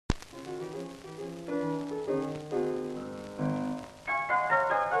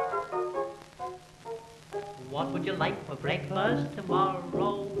What would you like for breakfast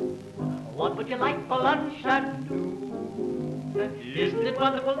tomorrow? What would you like for lunch at noon? Isn't it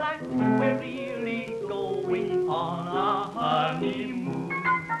wonderful that we're really going on a honeymoon?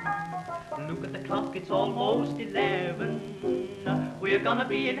 Look at the clock, it's almost 11. We're gonna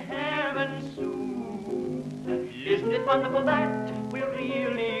be in heaven soon. Isn't it wonderful that we're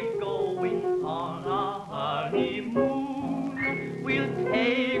really going on a honeymoon? We'll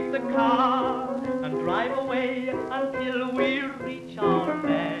take the car and drive away until we reach our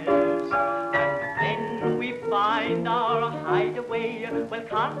nest. And when we find our hideaway, well,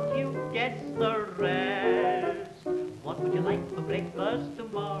 can't you guess the rest? What would you like for breakfast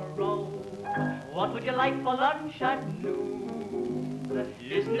tomorrow? What would you like for lunch at noon?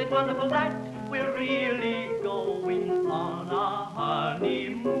 Isn't it wonderful that we're really going on a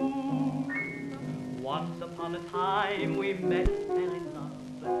honeymoon? Once upon a time we met and fell in love,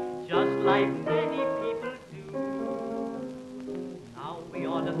 just like many people do. Now we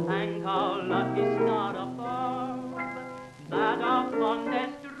ought to thank our lucky star above that our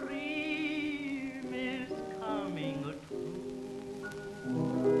fondest dream is coming true.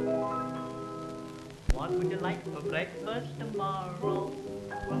 What would you like for breakfast tomorrow?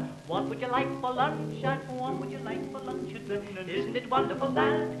 What would you like for lunch and what would you like for lunch at noon? Isn't it wonderful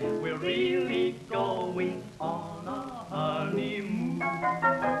that we're really going on a honeymoon?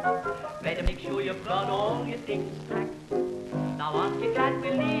 Better make sure you've got all your things packed. Now aren't you glad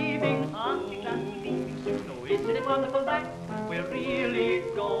we're leaving? Aren't you glad we're leaving soon? Oh, isn't it wonderful that we're really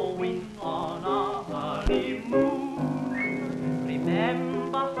going on a honeymoon?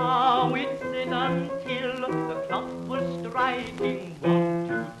 Remember how it said until the clock was striking 1,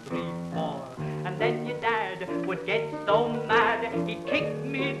 2, 3, 4, and then your dad would get so mad he'd kick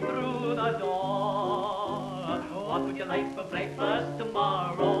me through the door. What would you like for breakfast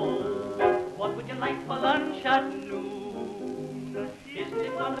tomorrow? What would you like for lunch at noon?